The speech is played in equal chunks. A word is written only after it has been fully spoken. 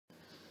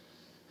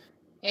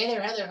Hey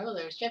there, Heather. Hello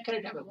there. It's Jeff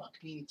Cutter, number one,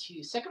 coming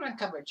to second round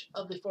coverage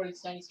of the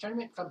 40s 90s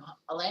tournament from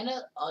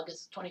Atlanta,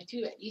 August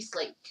 22 at East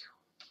Lake.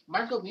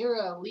 Marco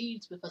Mira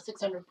leads with a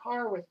 600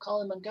 par with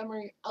Colin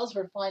Montgomery,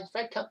 Ellsworth finds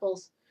Fred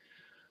Couples,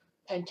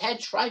 and Ted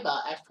Schreiber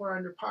at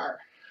 400 par.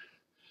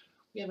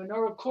 We have a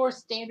Norwood Course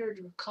standard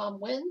with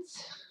calm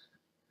winds,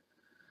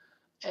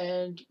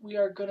 and we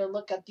are going to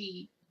look at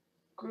the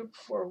group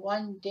for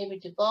one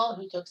David Duval,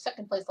 who took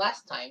second place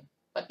last time.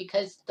 But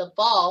because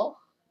Duval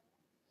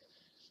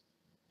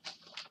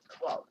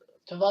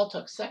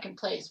took second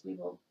place, we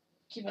will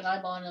keep an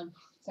eye on him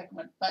second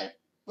one. But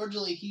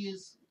virtually, he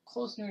is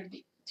close near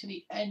to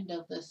the end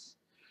of this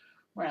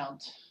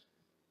round.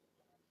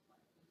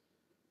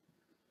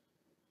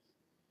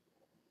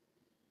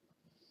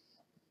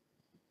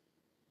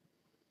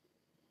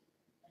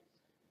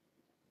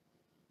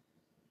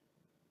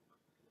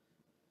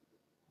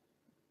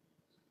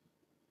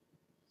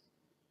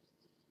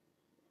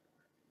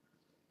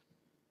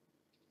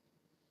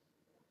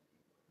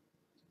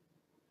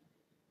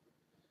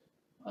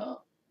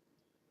 Well,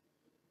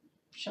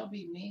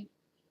 Shelby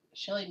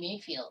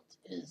Mayfield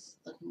is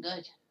looking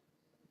good.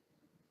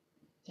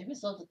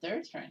 Davis Love the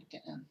third's trying to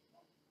get in.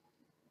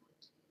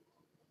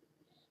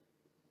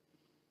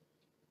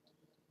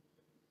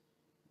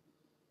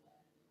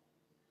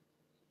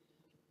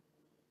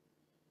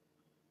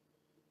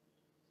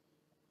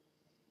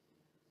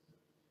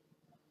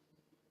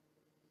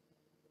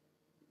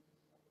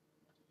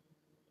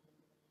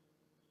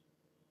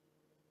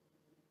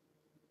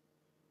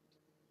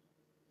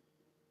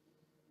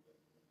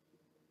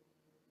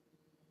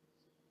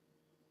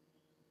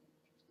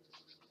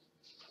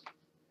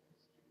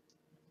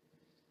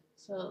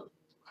 So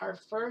our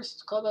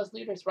first clubhouse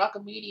leader is Rock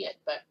Immediate,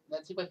 but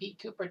let's see what Pete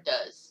Cooper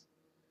does.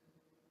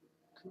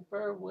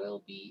 Cooper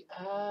will be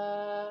at,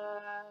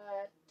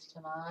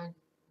 come on,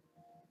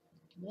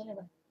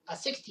 a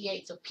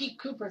 68. So Pete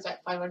Cooper's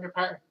at 500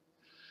 par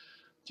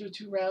through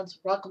 2 rounds.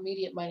 Rock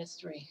Immediate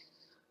 -3.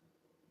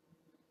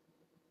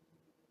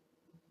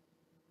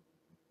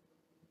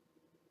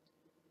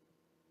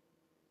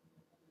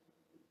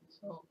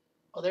 So,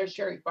 oh, there's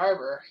Jerry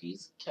Barber.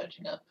 He's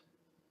catching up.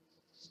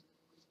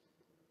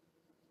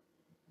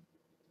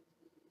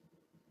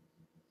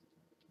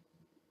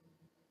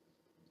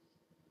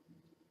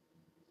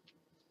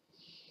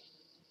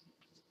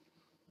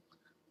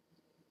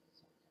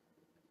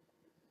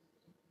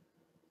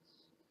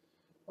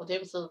 Well,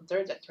 Davis the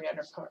third's at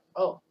 300 par.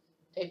 Oh,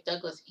 Dave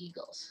Douglas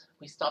Eagles.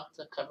 We stopped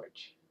the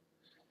coverage.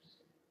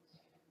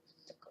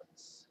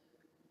 Douglas.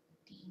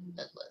 Dean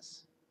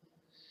Douglas.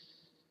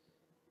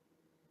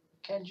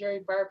 Can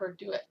Jerry Barber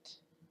do it?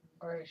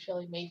 Or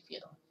Shelley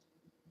Mayfield?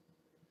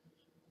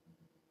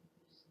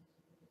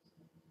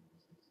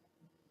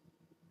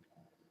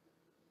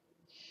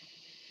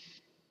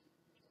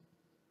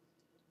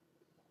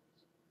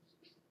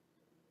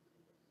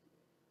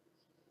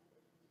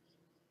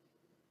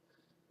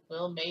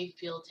 Will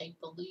Mayfield take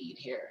the lead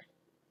here?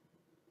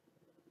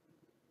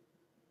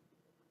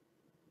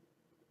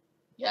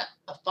 Yeah,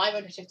 a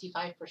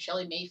 565 for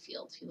Shelley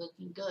Mayfield. He's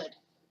looking good.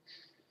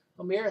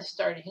 O'Meara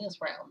starting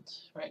his round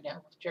right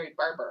now with Jerry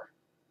Barber.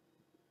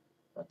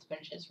 Let's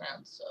finish his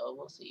round, so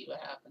we'll see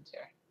what happens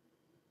here.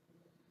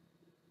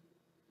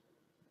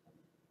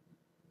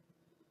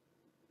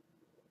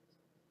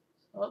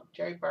 Oh,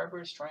 Jerry Barber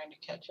is trying to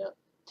catch up.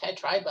 Ted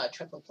Triba,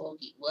 triple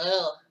bogey.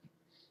 Well,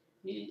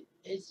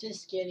 it's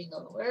just getting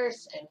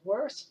worse and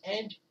worse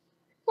and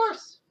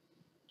worse.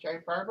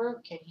 Jerry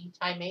Barber, can he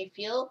tie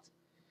Mayfield?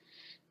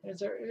 As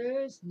there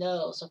is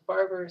no. So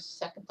Barber's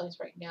second place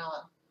right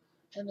now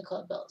in the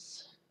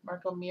clubhouse.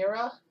 Marco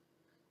Mira,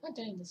 not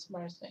doing the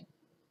smartest thing.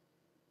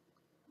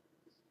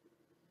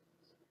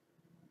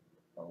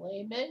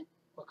 Layman,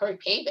 well, Corey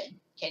Pavin,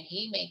 can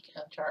he make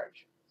a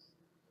charge?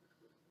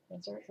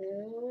 Answer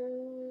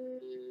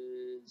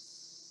is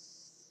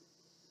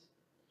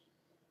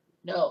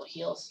no.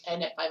 He'll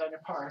end at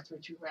 500 par through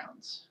 2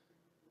 rounds.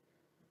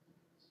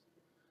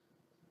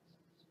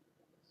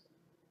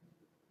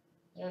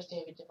 There's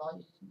David Duval.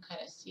 You can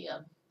kind of see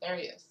him. There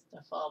he is.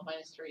 Duval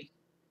 -3.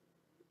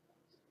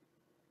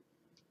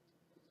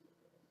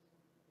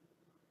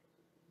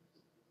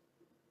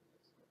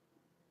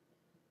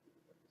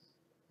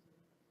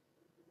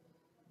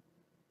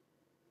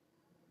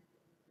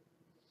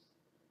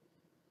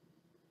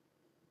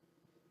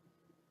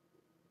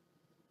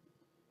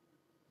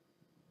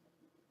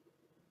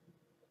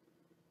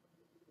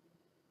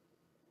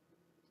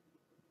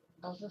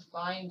 This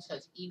line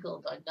says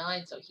Eagle on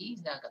 9, so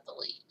he's now got the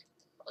lead.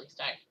 At least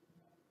I.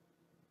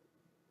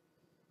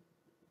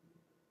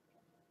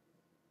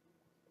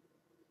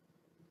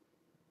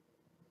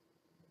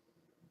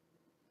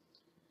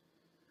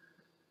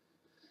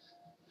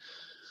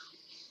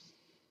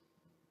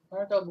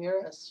 Marco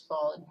Mira has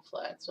fallen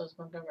flat, so is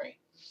Montgomery.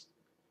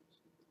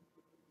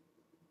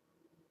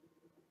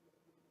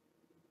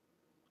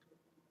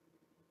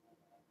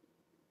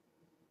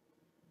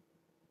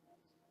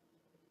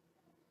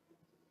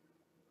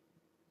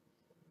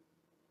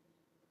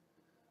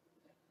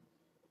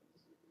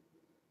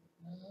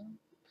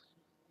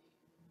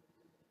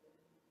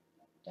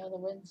 Down the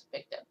winds,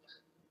 picked up.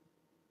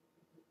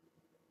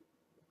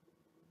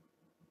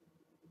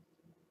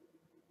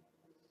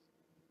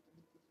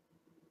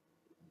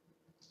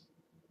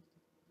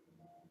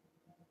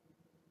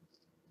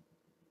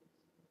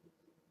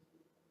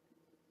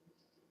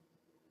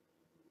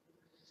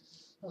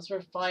 Those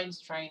were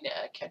fines trying to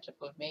catch up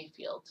with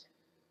Mayfield.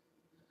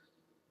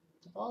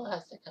 The ball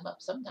has to come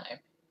up sometime.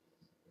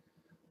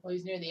 Oh,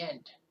 he's near the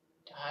end.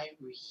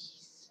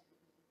 Tyrese.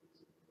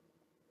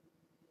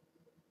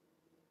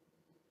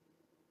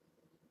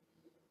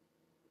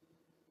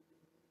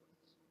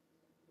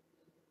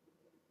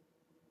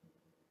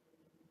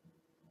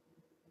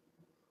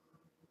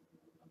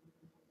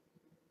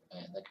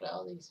 And look at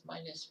all these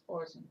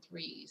 -4s and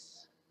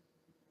 3s.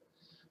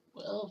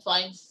 Will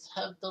Vines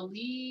have the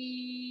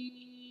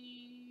lead?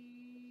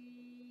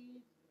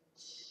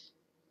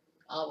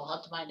 Oh, we'll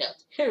have to find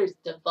out. Here's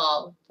the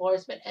ball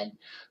enforcement and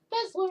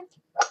Bessler.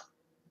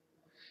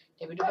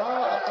 David the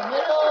ball up the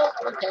middle.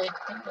 Okay, I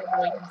think they're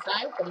right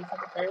inside, but he's on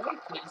the fairway.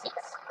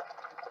 26.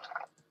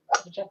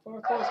 Good check for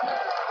enforcement.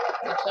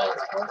 Good shot,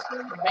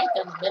 enforcement, right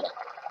down the middle.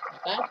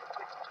 Not bad.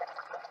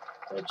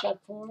 Good check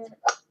for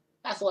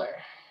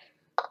Bessler.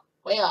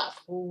 Way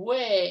off.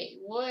 Way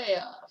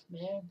off,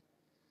 man.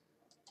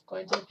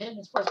 Going to the pin,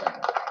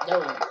 enforcement.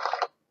 No.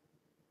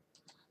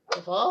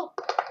 The ball?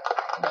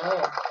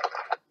 No.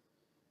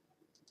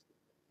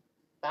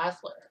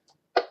 Bessler.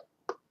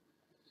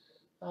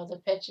 Oh, to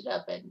pitch it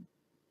up and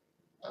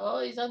oh,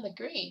 he's on the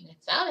green.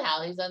 And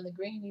somehow he's on the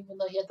green even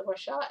though he had the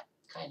worst shot.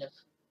 Kind of.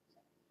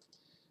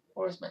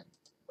 Horseman.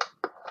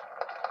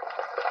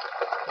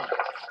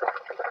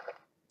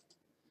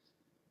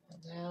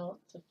 And now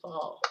to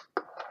fall.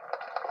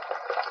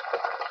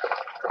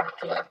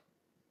 Okay.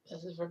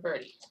 This is for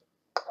birdie.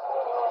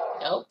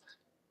 Nope.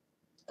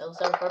 It'll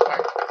settle for a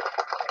par.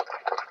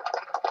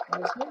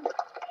 Horseman.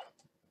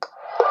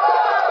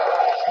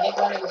 I think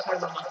one of these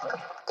hard ones.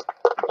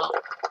 Ball.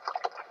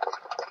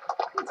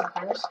 It's a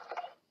pars.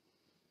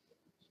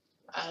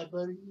 I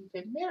believe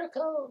in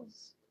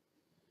miracles.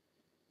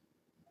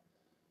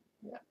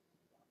 Yeah.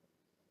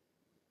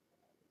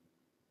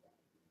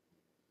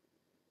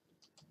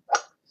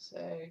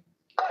 Say,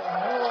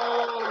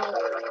 oh,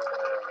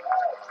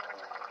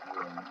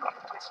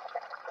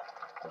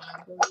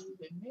 I believe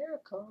in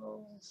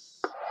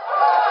miracles.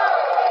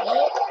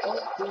 Oh,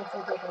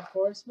 beautiful different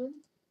horseman.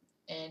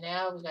 And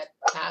now we got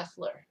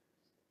Passler.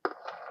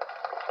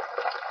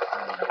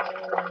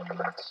 And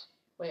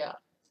way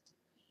out.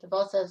 The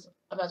ball says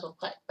I might as well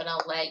putt, but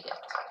I'll lag it.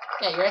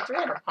 Yeah, you're at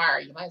 300 par.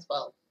 You might as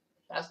well.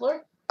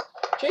 Passler.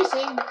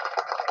 Chasing.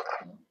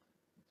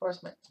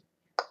 Enforcement.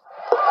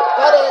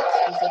 Got it.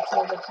 He's at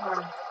 200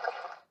 par.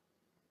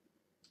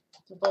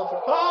 The ball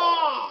for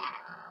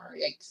par.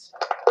 Yikes.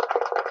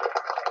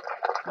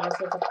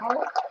 Passler for par.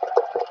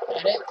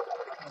 Got it.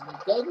 And we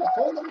go to the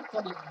hole number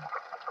 20.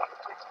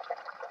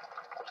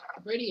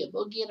 Brady, a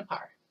bogey and a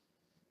par.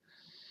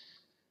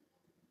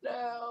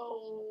 Now,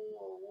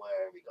 where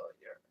are we going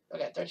here?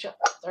 Okay, third shot.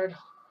 Third.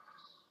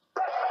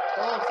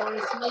 Oh, for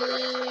Smith.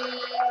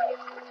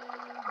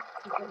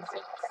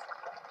 246.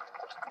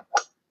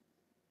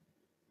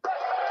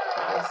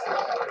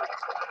 Passler.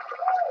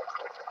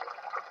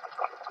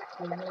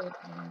 2 minutes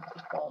and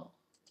the ball.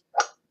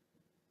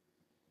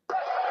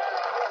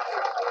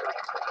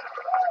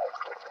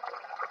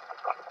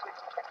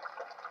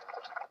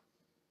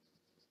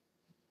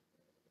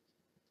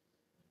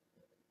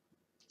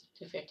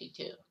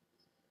 .252.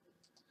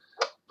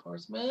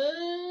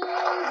 Horseman,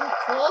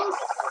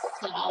 close.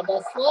 Oh, the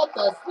slope.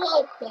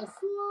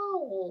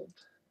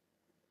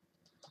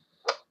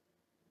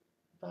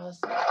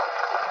 Basler.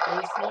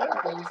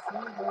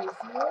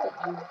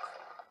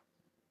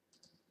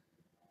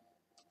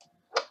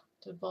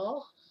 The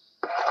ball.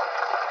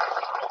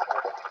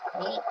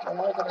 Nope, we're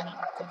all gonna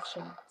have tough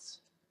shots.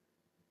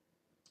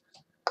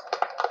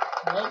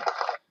 Nope.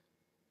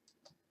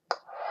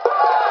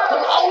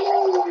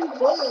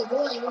 Oh,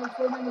 boy, in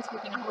 4 minutes we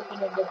can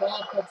open and the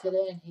ball puts it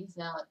in. He's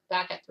now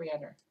back at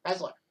 300.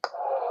 Bessler.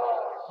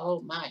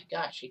 Oh my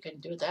gosh, he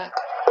couldn't do that.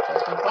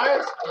 First one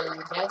bars,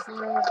 and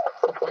Bessler,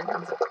 the par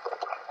comes up.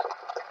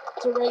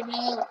 So right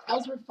now,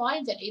 Ellsworth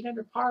Fines at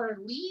 800 par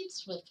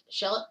leads with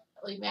Shelley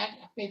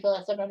Mayfield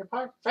at 700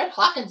 par. Fred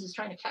Hawkins is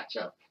trying to catch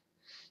up.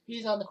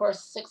 He's on the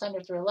course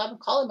 600 through 11.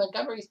 Colin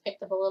Montgomery's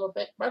picked up a little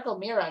bit. Marco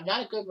Mira,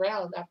 not a good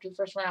round after the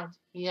first round.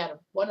 He had a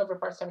 1 over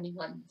par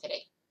 71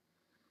 today.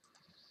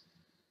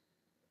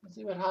 Let's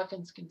see what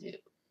Hawkins can do.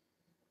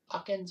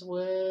 Hawkins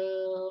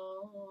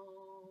will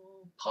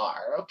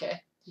par.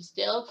 Okay. He's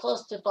still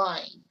close to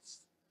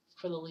Fines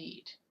for the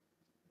lead.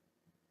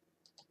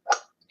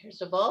 Here's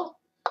the ball.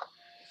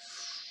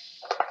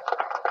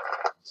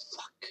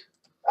 Fuck.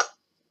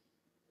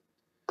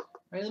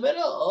 Right in the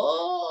middle.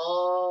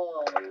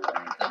 Oh,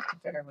 off the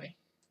fairway.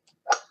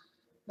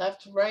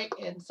 Left, right,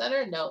 and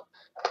center. Nope.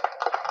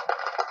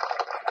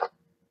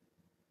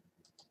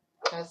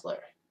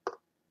 Kessler.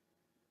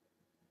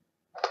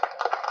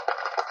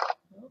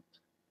 Nope.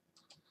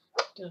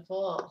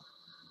 Duvall.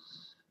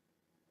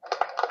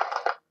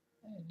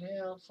 And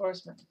now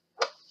Forsman.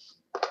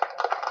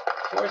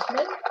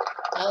 Horseman.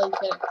 Oh,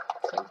 he's gonna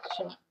take a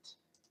shot.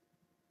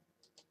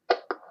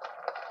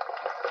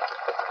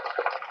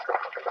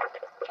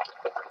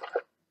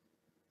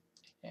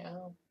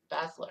 Now,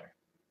 Basler.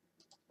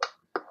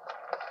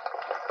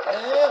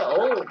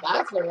 Oh,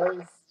 Basler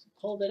has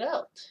pulled it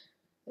out.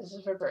 This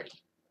is for birdie.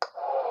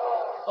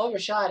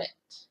 Overshot it.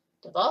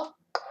 The ball.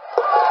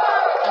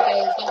 Okay,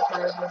 he's got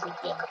cars once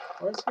again.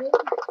 Horseman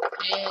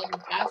and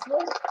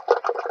Basler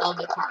all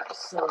get cars.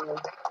 So,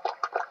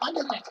 on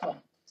to the next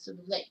one. So,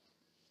 the lake.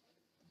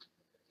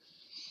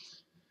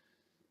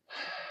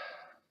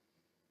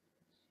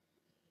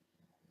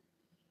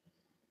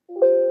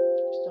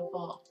 Just a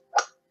ball.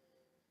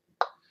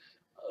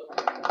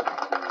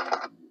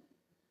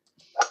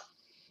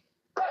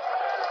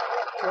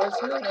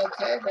 Horseman,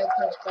 okay, that's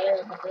much better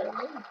than the third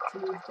one.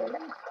 230.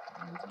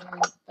 And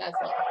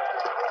Basler.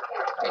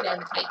 Right down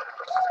the pipe.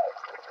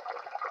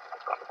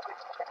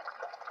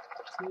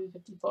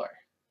 254.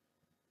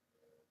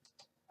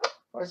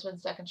 Horseman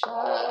second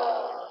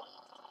shot.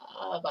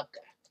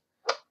 Bunker.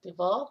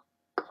 Duval.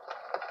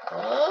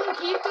 Oh,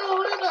 keep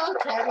going. Oh,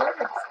 Trevor.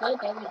 It's good.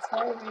 That looks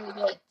very, very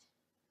good.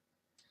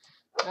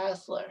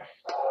 Basler.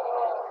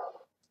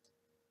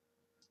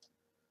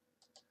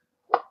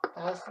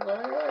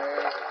 Basler.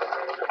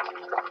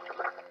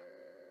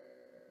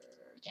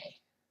 Okay.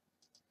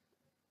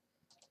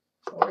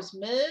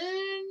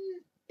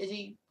 Horseman. Is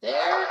he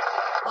there?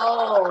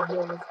 Oh, he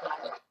almost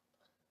got it.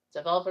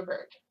 Duval for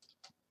bird.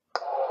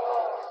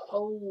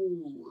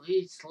 Oh,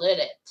 he slid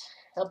it.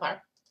 Hill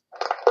par.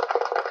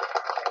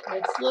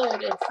 It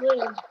slid. It slid.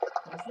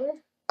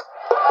 Basler?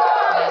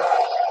 Yes.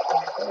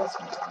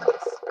 Horseman.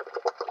 Yes.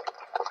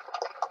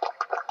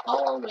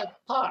 All with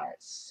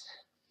pars.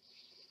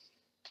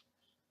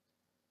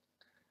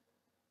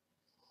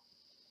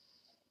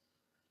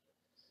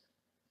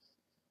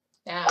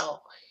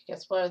 Now,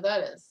 guess what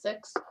that is?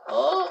 6.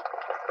 Oh,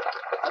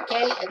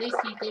 okay. At least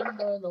he didn't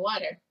go in the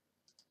water.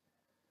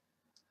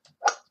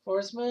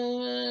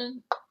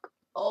 Horseman.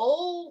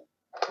 Oh,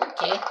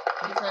 okay.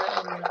 He's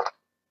not in the...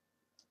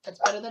 That's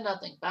better than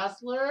nothing.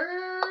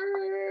 Basler.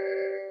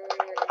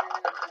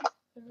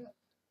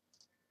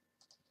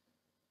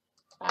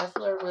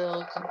 Basler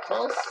will come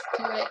close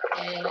to it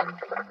and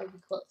will be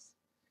close.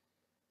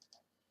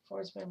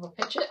 Horseman will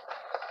pitch it.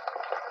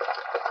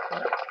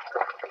 Okay.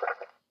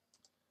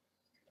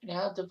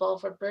 Now Duval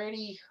for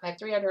birdie. At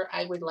 300,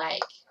 I would like.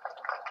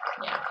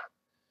 Yeah.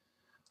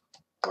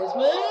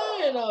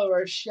 Horseman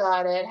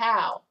overshot it.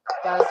 How?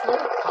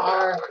 Basler,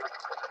 par.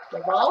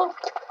 Duval,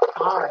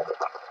 par.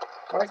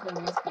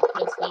 Horseman must be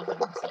pissed off at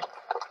himself.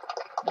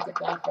 That's a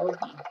bad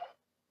bogey.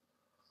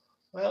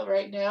 Well,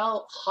 right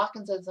now,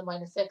 Hawkins is a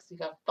 -6. You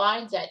got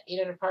Fines at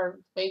 800 par.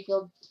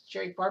 Bayfield,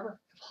 Jerry Barber.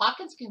 If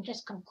Hawkins can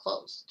just come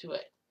close to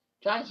it.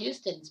 John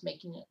Houston's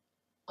making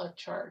a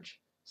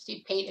charge.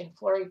 Steve Payton,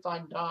 Flory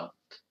Von Donk.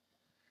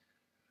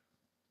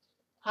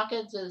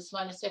 Hawkins is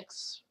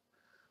 -6.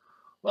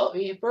 Well,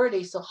 we have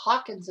birdie, so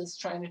Hawkins is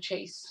trying to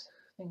chase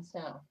things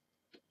down.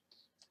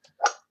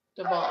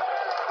 Duval.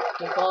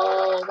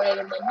 Duval right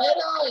in the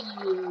middle,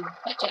 and you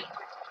catch it.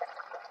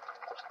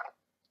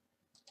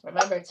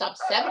 Remember, it's top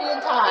 70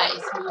 in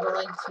ties. Move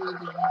on to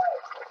the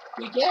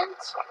weekend.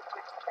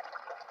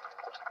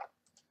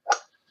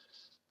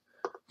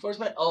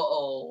 Forsman.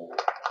 Oh,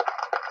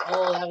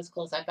 that was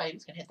close. I thought he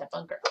was going to hit that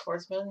bunker.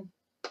 Forsman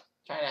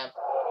trying to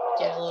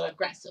get a little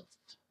aggressive.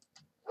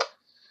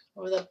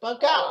 Over the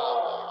bunker.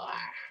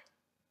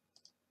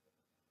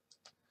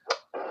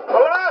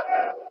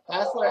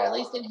 Basler at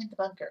least didn't hit the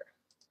bunker.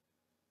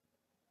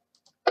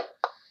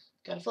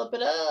 Gotta flip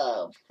it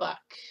up.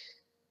 Fuck.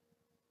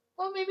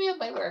 Well, maybe it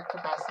might work for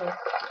Basler.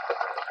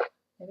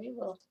 Maybe it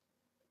will.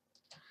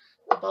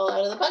 The ball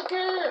out of the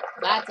bunker.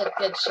 That's a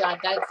good shot.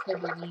 That's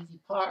going to be an easy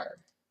par.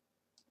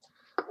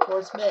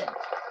 Horseman.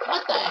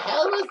 What the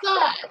hell was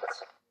that?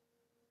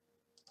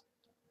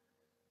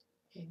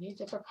 He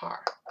needs it for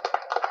par.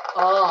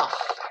 Oh.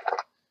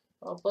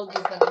 Well,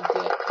 bogey's not going to do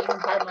it. Even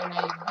par might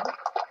not even help.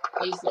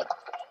 Basler.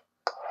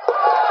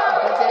 He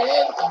puts it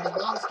in, and the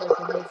ball's going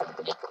to hit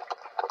something. Yeah.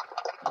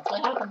 That's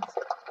what happens.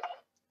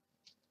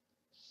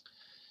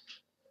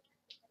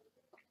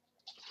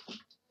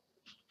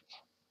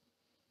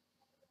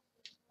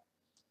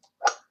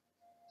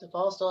 The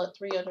ball's still at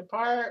 300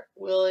 par.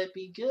 Will it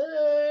be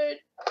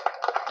good?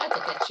 That's a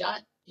good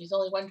shot. He's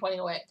only 120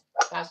 away.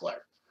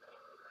 Basler.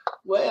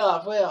 Way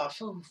off, way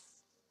off. Oof.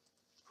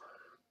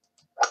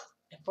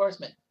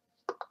 Enforcement.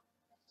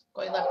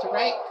 Going left to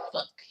right.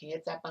 Fuck. He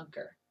hits that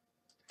bunker.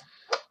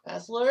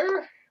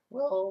 Basler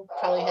will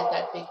probably hit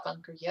that big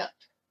bunker. Yep.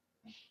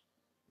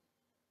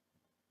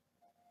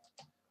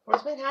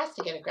 Horseman has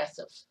to get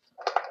aggressive.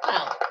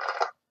 Wow.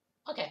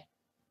 Okay.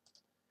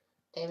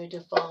 David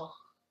Duval.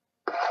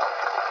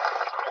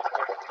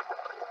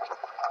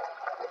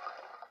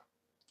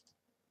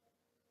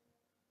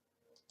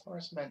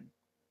 Horseman.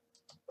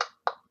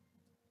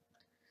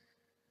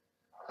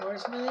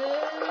 Horseman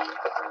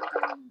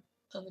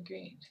on the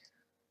green.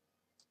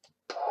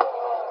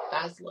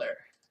 Basler.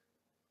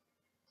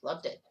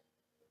 Loved it.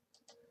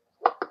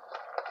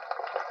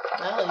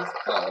 Well, he's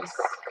close.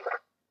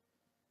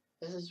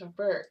 This is for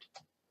Bird.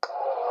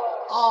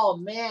 Oh,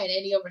 man,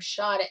 and he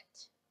overshot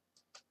it.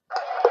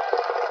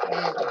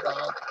 Man, the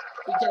dog.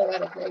 He could have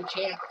had a great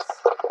chance.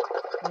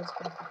 That's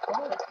going to be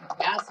hard. And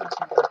Bassler's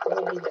going to be a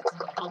bogey that's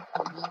going to help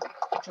him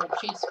to try to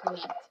chase for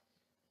that.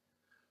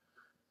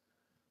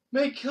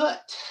 Make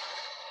cut.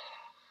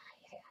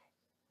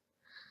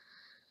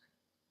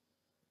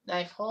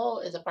 Ninth hole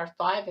is a par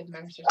 5, if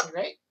memory serves me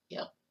right.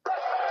 Yep.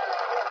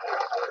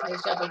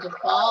 Nice job by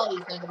Jafal. He's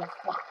not going to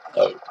fall.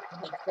 Oh.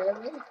 The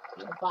fairway,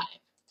 you're 5.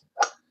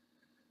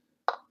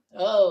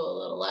 Oh, a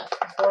little left.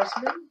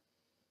 Forsman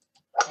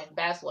and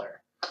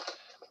Bassler.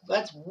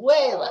 That's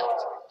way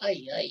left.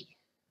 Ay, ay.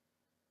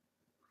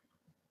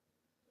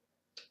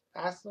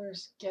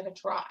 Bassler's gonna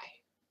try.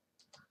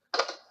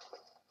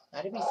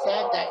 Now to be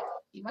said that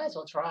you might as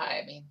well try.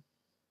 I mean,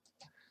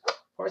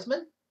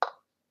 Forsman,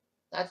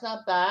 that's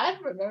not bad.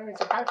 Remember,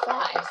 it's a par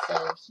 5,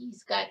 so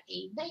he's got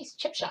a nice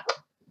chip shot.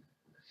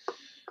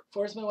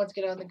 Forsman wants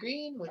to get on the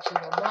green, which he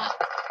will not.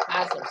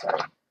 Bassler,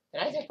 sorry.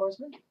 Did I say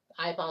Forsman?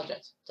 I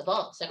apologize. It's a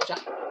ball. Second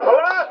shot.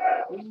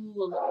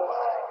 Ooh,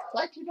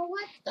 but you know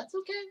what? That's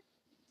okay.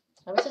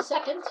 That was a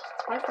second. It's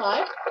par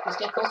 5. Just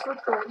get close for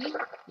 40.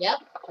 Yep,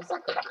 just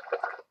like that.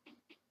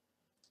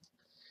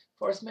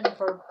 Forsman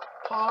for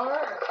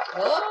par.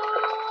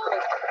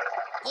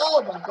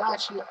 Oh my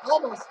gosh, he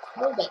almost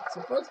pulled it.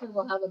 So Forsman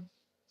will have a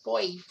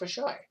boy for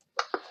sure.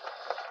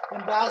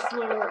 And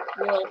Bassler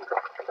will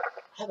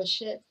have a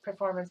shit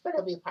performance, but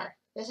it'll be a par.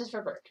 This is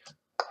for Bird.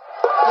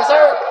 Yes,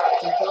 sir.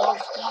 Default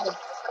got it.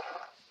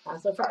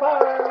 Bassler for par.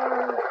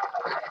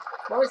 Got it.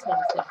 Forsman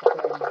is set for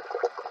 30.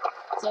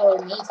 So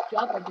nice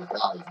job by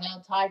Default. He's now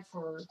tied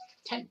for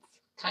 10th,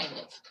 kind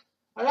of.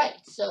 All right,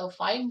 so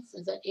Fines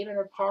is at 8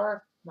 under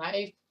par.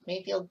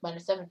 Mayfield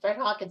 -7. Fred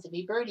Hawkins, if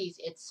he birdies,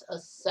 it's a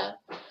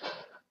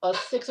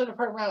 6 under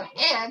par round,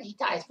 and he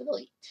ties for the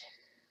lead.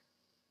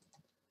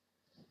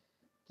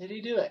 Did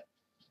he do it?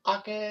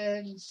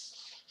 Hawkins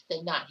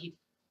did not. He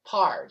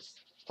pars,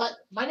 but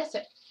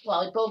 -6.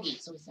 Well, he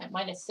bogeyed, so he's at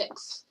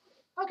 -6.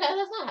 Okay,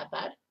 that's not that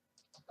bad.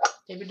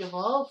 David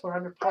Duval, 4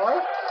 under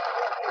par.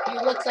 He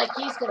looks like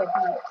he's gonna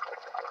be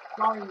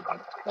throwing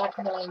back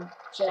 9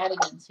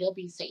 shenanigans. He'll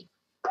be safe.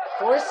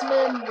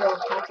 Forsman will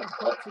have to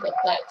hope for the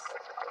best.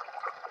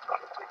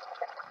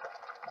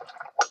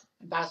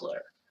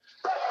 Bassler.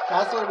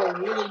 Bassler will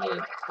really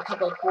need a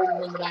couple of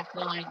birdies in the back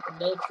 9 and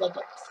no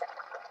flip-ups.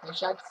 No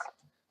shots.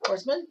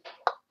 Forsman.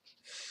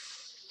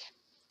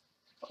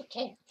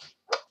 Okay.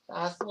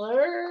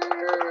 Bassler.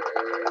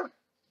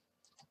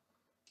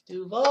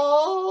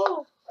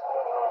 Duval.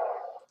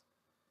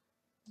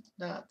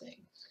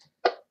 Nothing.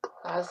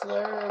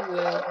 Bassler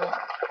will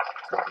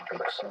take a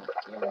good shot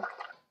here.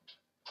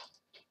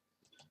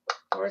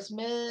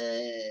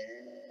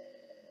 Forsman.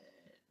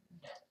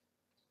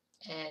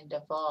 And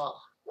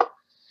Duval.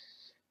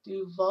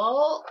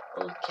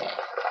 Okay.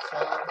 So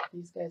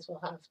these guys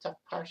will have tough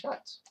par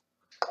shots.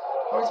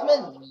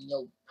 Forsman,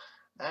 nope.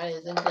 That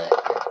isn't good.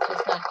 It's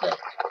just not good.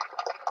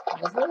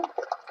 Bassler?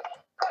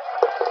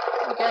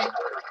 Okay.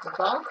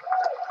 Duval?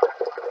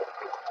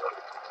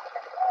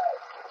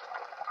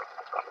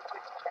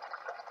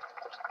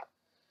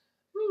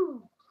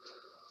 Woo.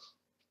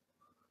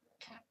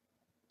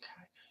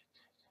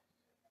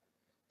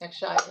 Next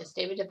shot is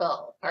David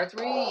Duval. Par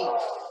 3.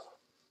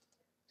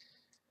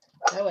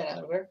 That went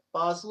over.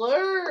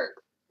 Bassler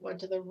went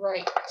to the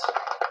right.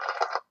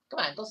 Come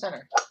on, go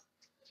center.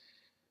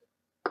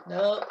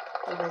 No,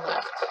 go to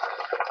left.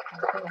 I'm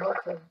going to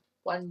hope for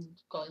one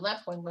going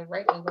left, one going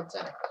right, one going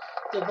center.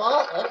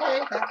 Duval,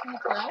 okay, that's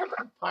not bad.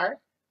 Par.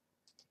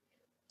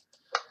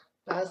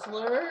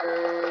 Bassler,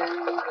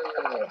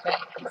 okay,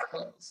 he's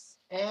close.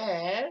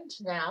 And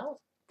now,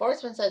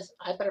 Forsman says,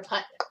 I better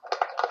putt.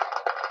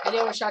 And he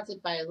overshots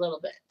it by a little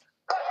bit.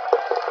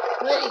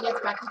 But he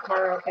gets back to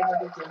par, okay, no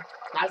big deal.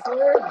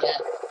 Bassler,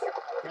 yes.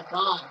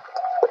 Duval.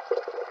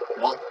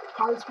 Well,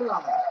 par's for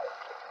all.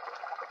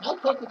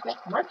 Mark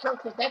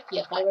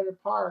Calcavecchia,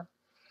 500 par,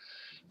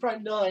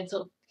 front 9,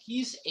 so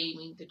he's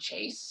aiming to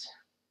chase.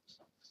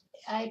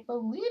 I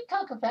believe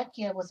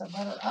Calcavecchia was a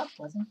runner-up,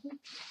 wasn't he?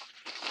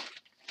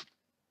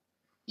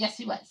 Yes,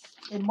 he was.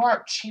 In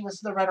March, he was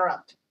the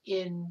runner-up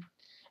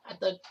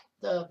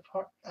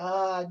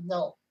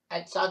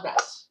at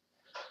Sawgrass.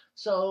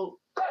 So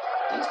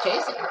he's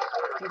chasing.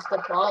 He's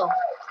the ball.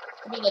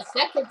 I mean, a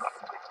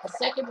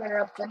second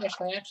runner-up finish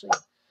might actually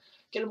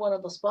get him one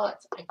of the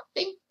spots. I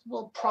think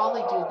we'll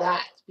probably do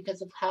that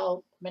because of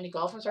how many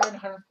golfers are in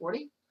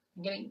 140.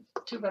 And getting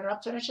 2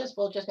 runner-up finishes,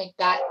 we'll just make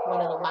that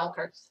one of the wild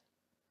cards.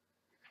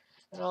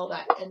 And all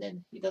that. And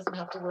then he doesn't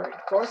have to worry.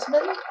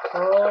 Forsman.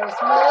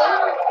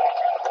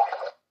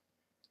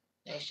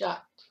 Nice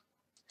shot.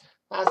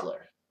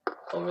 Bassler.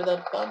 Over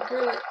the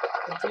bunker.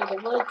 Into the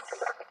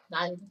woods.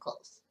 Not even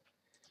close.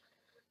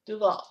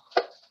 Duval.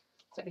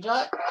 Second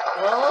shot.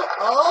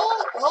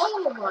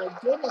 Oh my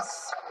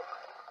goodness.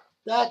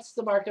 That's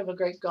the mark of a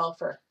great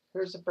golfer.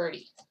 Here's a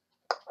birdie.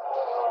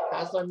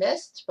 Bassler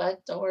missed,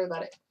 but don't worry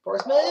about it.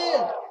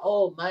 Forsman!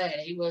 Oh man,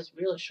 he was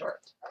really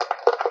short.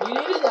 You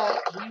needed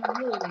that. You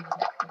really needed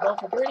that. The ball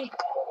for birdie.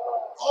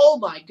 Oh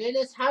my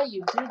goodness, how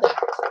you do that?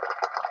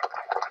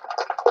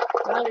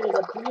 That is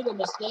a brutal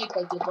mistake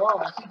by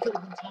Duvall. He could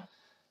have been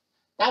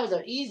that was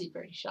an easy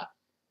birdie shot.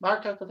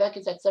 Marco Quebec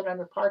is at 7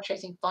 under par,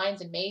 chasing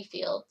Fines and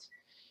Mayfield.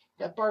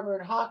 You got Barber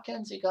and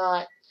Hawkins. You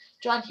got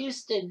John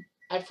Houston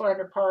at 4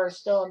 under par,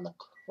 still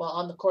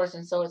on the course,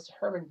 and so is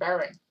Herman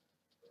Barron.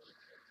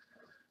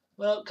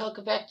 Well,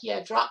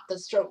 Calcavecchia dropped the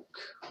stroke.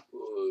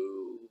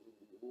 Ooh,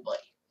 boy.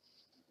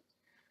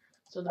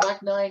 So the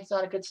back nine's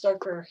not a good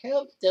start for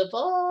him.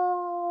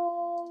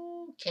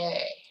 Duvall.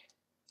 Okay.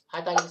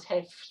 I thought he was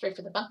headed straight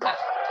for the bunker.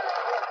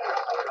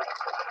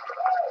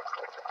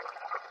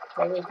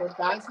 Fairway for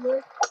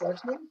Basler,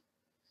 Schwarzman.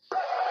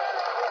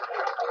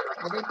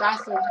 I think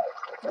Basler,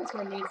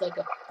 Schwarzman needs like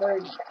a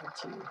 30 or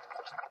 2.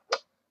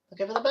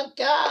 Looking for the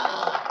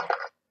bunker.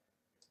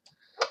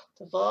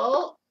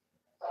 Duvall.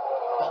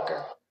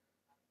 Bunker.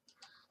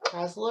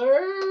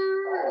 Basler.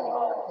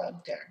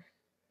 Bunker.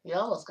 He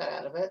almost got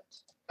out of it.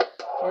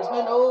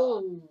 Schwarzman,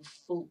 oh,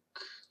 fluke.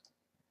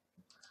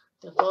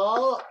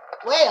 Duvall,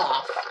 way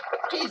off.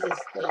 Jesus,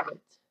 David.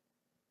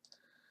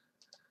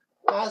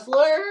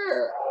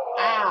 Basler,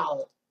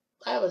 ow.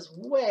 That was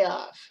way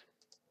off.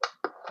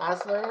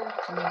 Basler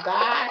coming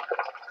back.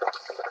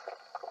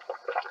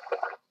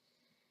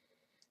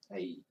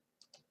 Hey.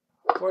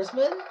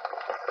 Schwarzman,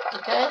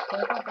 okay,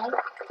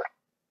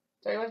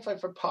 31 foot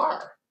for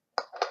par.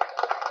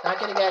 Not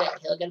gonna get it.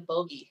 He'll get a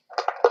bogey.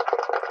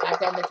 Back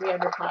down to 3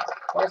 under par.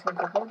 Schwarzman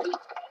for bogey.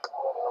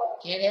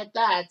 Can't hit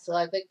that, so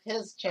I think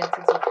his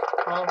chances of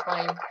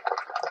qualifying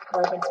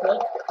are up in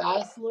smoke.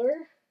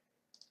 Basler,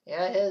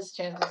 yeah, his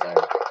chances are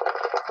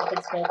up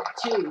in smoke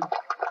too.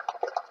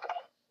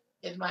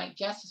 If my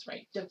guess is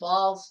right.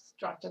 Duvall's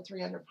dropped to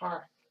 3 under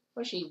par.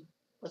 Wish he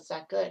was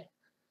that good.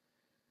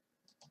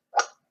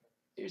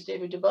 Here's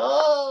David Duvall.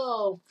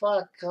 Oh,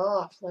 fuck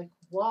off. Like,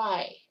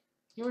 why?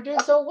 You were doing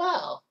so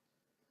well.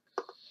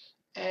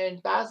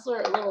 And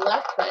Basler a little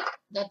left, but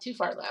not too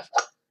far left.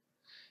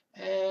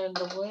 And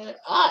the win,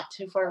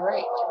 too far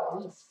right.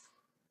 Oof.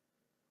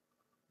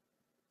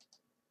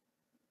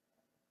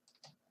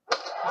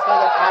 Let's get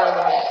out of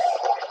the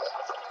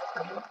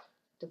mess.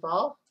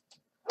 Duvall.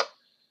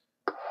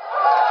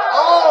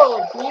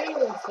 Oh,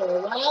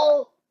 beautiful.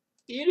 Well,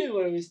 you knew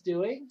what he was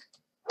doing.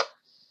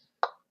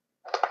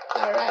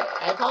 All right.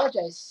 I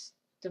apologize,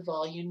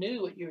 Duvall. You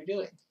knew what you were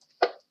doing.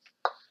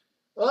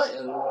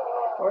 Uh-oh.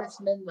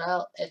 Schwarzman,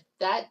 well, if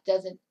that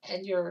doesn't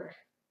end your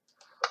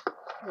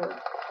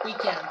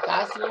weekend,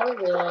 Basler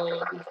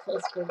will be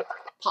close for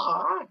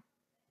par.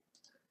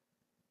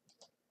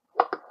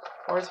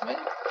 Schwarzman.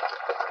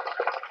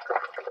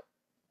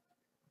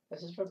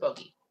 This is for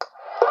bogey.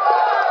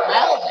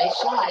 Well, nice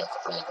shot,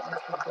 but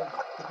it's for bogey.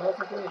 Duvall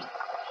for birdie.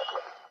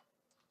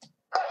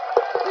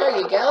 There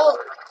you go.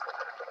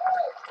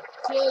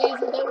 See how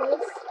easy that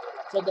was?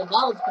 So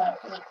Duvall's back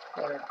up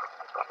there.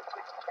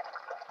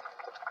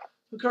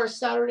 Of course,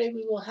 Saturday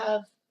we will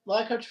have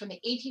live coverage from the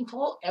 18th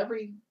hole.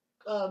 Every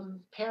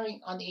pairing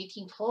on the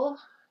 18th hole,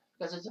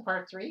 because it's a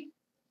par 3.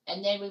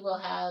 And then we will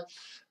have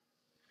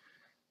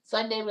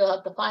Sunday, we'll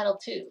have the final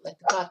 2, like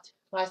the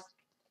last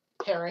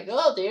pairing.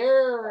 Oh,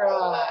 dear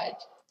God.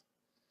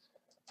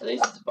 At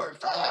least it's a par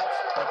 5,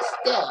 but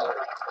still,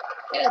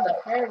 get in the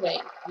fairway.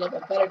 You have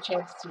a better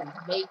chance to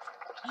make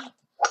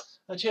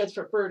a chance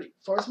for birdie.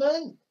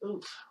 Schwarzman,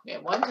 oof. We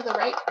have 1 to the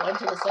right, 1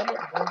 to the center,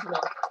 and 1 to the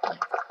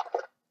left.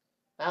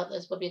 Well,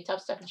 this will be a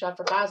tough second shot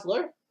for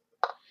Basler.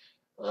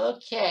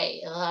 Okay,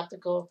 he'll have to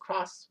go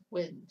across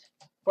wind.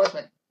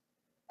 Schwarzman.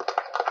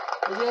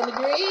 Is he on the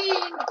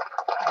green?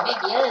 I think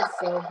he is,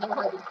 so he'll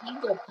have an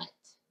eagle putt.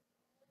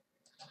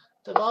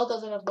 The ball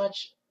doesn't have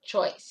much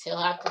choice.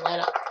 He'll have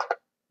to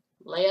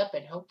lay up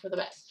and hope for the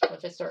best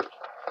with his serve.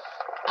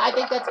 I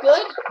think that's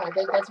good. I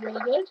think that's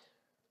really good.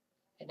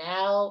 And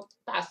now,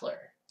 Basler.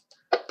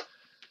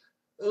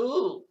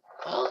 Ooh,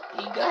 well,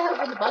 you gotta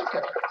have for the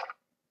bunker.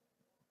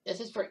 This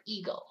is for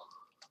eagle.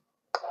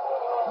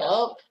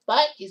 Nope,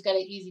 but he's got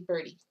an easy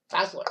birdie.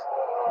 Basler.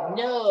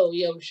 No,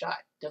 yo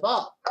shot.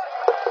 Duvall.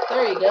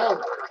 There you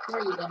go.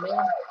 There you go,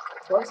 man.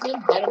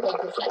 Schwarzman better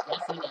make the shot.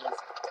 Yes, he does.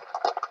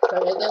 So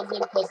it does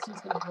look plus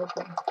 2's going to help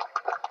him.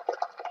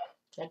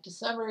 Back to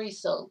summary.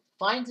 So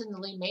Fines in the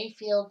lead.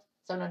 Mayfield,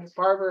 7 under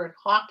Barber, and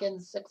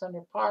Hawkins, 6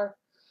 under par.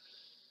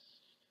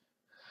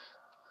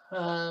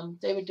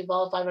 David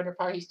Duvall, 5 under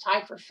par. He's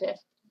tied for 5th.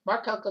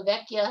 Mark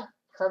Calcavecchia,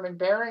 Herman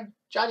Barron,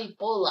 Johnny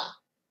Bola.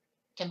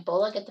 Can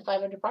Bola get the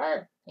 5 under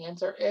par? The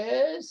answer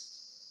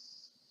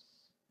is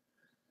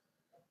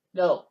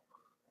no.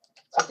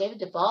 So David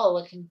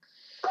Duvall can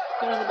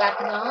go to the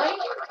back 9.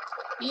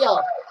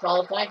 He'll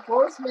qualify.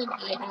 Schwarzman,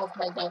 I have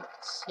my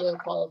doubts. He'll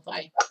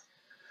qualify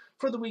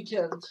for the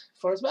weekend.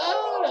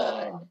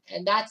 Schwarzman!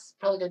 And that's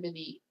probably going to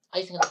be the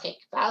icing on the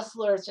cake.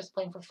 Basler is just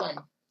playing for fun.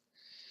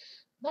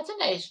 That's a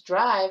nice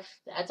drive.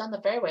 That's on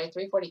the fairway.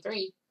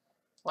 343.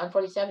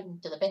 147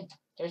 to the pin.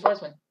 Here's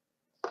Schwarzman.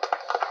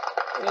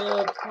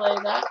 He'll play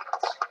that.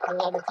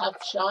 He'll have a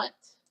tough shot.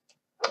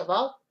 The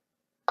ball.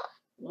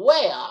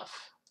 Way off.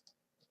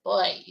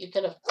 Boy, you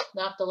could have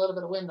knocked a little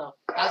bit of wind off.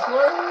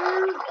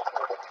 Basler!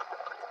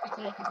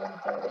 Okay, he's on the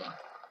third inning.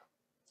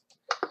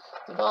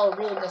 The ball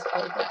really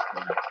misplayed that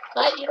one.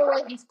 But you know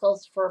what? He's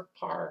close for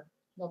par.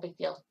 No big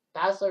deal.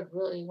 Basler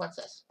really wants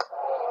this.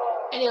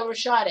 And he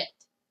overshot it.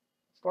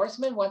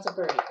 Forsman wants a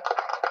birdie.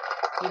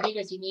 He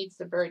figures he needs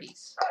the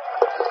birdies.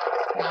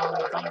 Now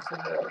in the final few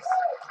years.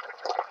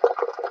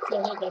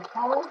 So he'll get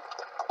par.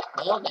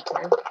 They'll get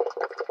par.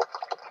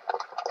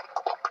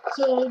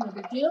 So no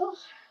big deal.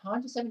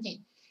 On to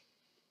 17.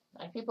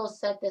 Like people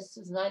said, this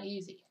is not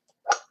easy.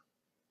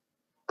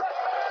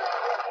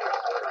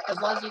 As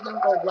long as you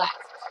don't go left.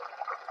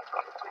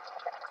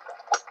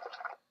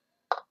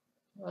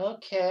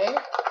 Okay.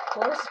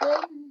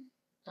 Forsman.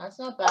 That's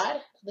not bad.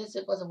 At least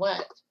it wasn't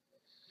wet.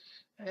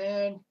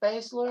 And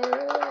Basler.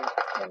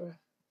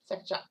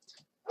 Second shot.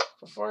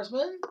 For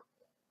Forsman.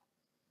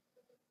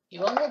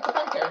 You won't hit the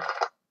bunker.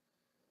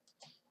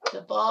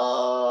 The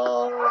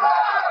ball.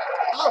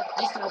 Oh,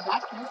 nice throw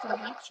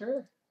back,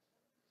 sure.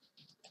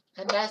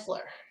 And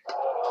Basler.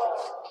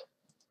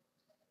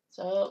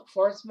 So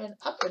Forsman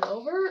up and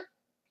over.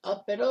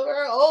 Oh.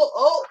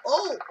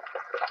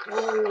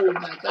 Oh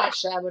my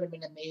gosh, that would have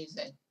been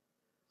amazing.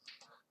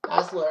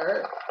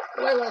 Basler.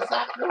 Where was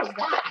that? What was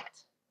that?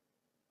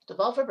 The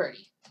ball for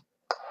birdie.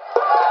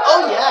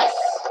 Oh yes!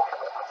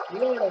 You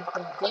know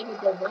that David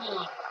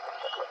Devine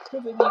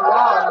proving me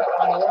wrong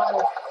on a lot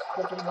of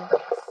different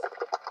numbers.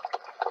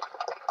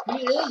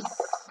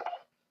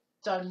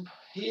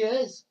 He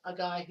is a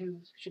guy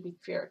who should be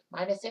feared.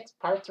 -6,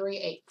 par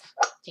 3,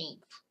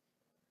 18th.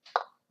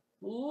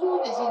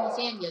 Ooh, is he in the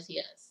sand? Yes, he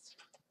is.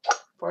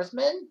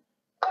 Forsman.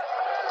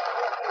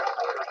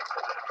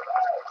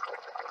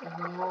 And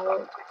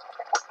now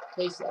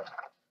Basler.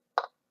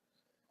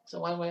 So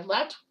one went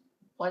left,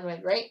 one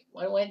went right,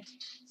 one went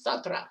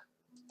Santra.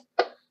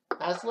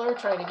 Basler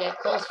trying to get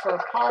close for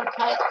a par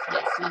putt.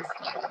 Yes, he's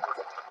done.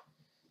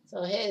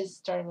 So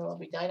his tournament will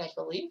be done, I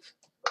believe.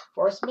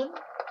 Forsman.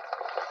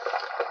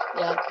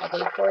 Yeah, I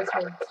think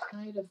Forsman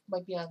kind of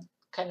might be on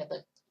kind of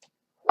the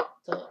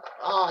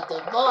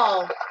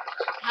ball.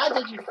 How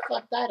did you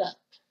fuck that up?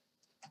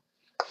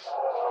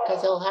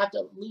 Because he'll have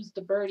to lose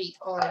the birdie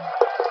on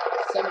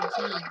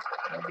 17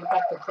 and be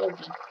back to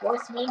bogey.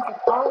 Forsman for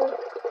par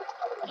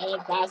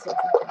and Basler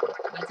for par.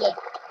 That's it.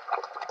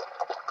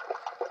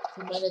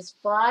 So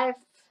 -5.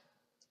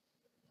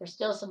 There's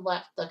still some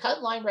left. The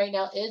cut line right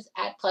now is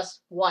at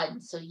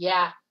 +1. So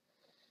yeah,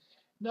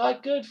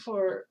 not good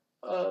for.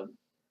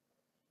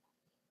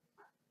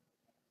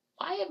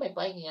 Why am I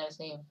blanking on his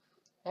name?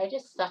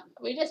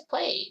 We just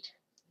played.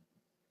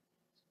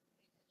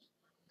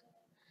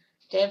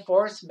 Dan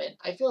Forsman.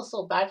 I feel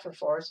so bad for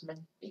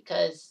Forsman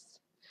because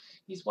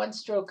he's one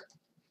stroke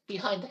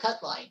behind the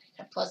cut line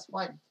at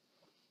 +1.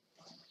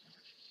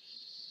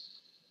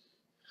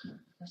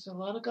 There's a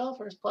lot of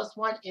golfers.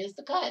 +1 is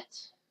the cut.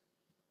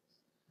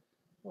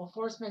 Will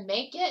Forsman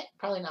make it?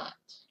 Probably not.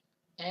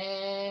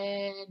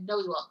 And no,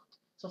 he won't.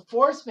 So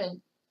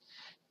Forsman,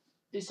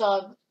 we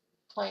saw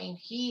playing,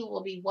 he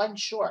will be one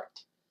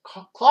short.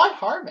 Claude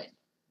Harmon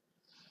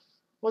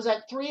was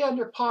at 3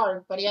 under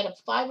par, but he had a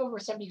 5 over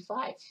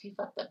 75. He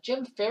fucked up.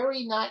 Jim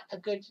Ferry, not a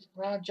good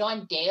round.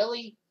 John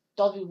Daly,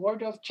 W.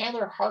 Wardorf,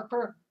 Chandler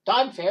Harper,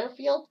 Don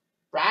Fairfield,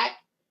 Brad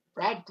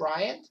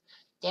Bryant,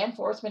 Dan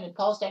Forsman, and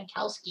Paul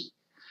Stankowski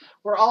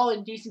were all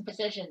in decent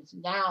positions.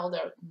 Now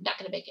they're not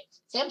going to make it.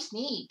 Sam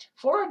Snead,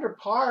 4 under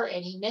par,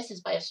 and he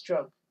misses by a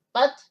stroke.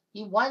 But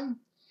he won.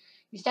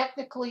 He's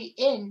technically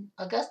in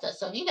Augusta,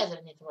 so he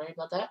doesn't need to worry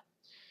about that.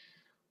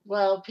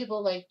 Well,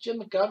 people like Jim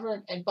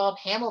McGovern and Bob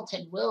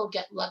Hamilton will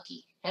get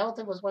lucky.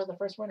 Hamilton was one of the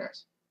first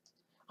winners.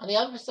 On the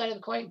other side of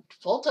the coin,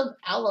 Fulton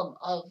Alum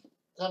of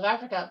South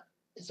Africa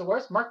is the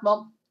worst. Mark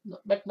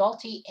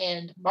McNulty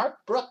and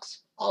Mark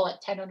Brooks all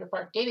at 10 under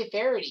par. David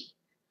Faraday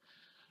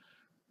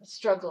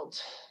struggled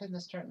in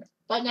this tournament.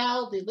 But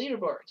now the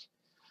leaderboard.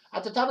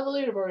 At the top of the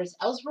leaderboard is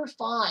Ellsworth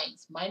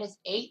Fines,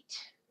 -8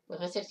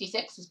 with a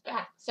 66. Is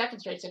back. Second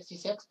straight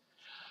 66.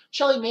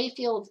 Shelley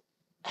Mayfield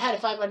had a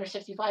 5 under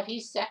 65.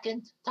 He's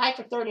second. Tied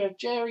for third are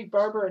Jerry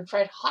Barber and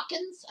Fred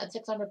Hawkins at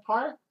 6 under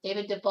par.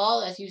 David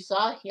Duvall, as you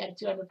saw, he had a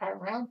 2 under par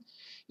round.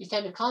 He's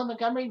tied with Colin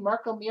Montgomery,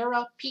 Marco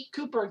Mura, Pete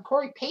Cooper, and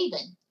Corey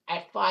Pavin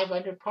at 5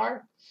 under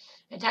par.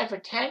 And tied for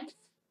 10th,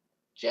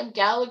 Jim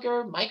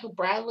Gallagher, Michael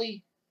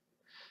Bradley,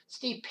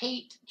 Steve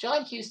Pate,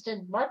 John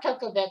Houston, Mark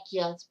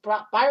Huckovecchia,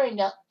 Byron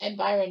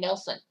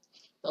Nelson,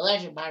 the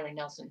legend Byron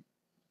Nelson.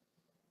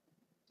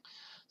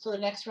 So the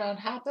next round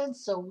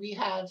happens. So we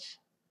have,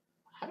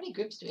 how many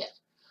groups do we have?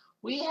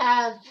 We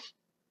have,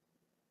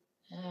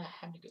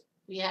 how many groups?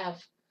 We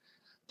have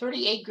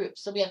 38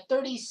 groups. So we have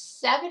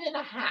 37 and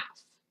a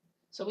half.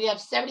 So we have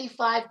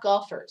 75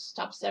 golfers,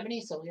 top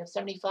 70. So we have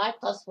 75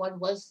 plus 1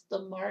 was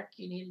the mark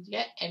you needed to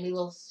get. And we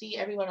will see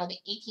everyone on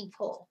the 18th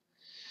hole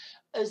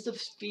as the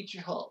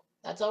feature hole.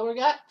 That's all we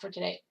got for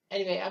today.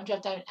 Anyway, I'm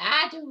Jeff Diamond.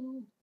 Adieu.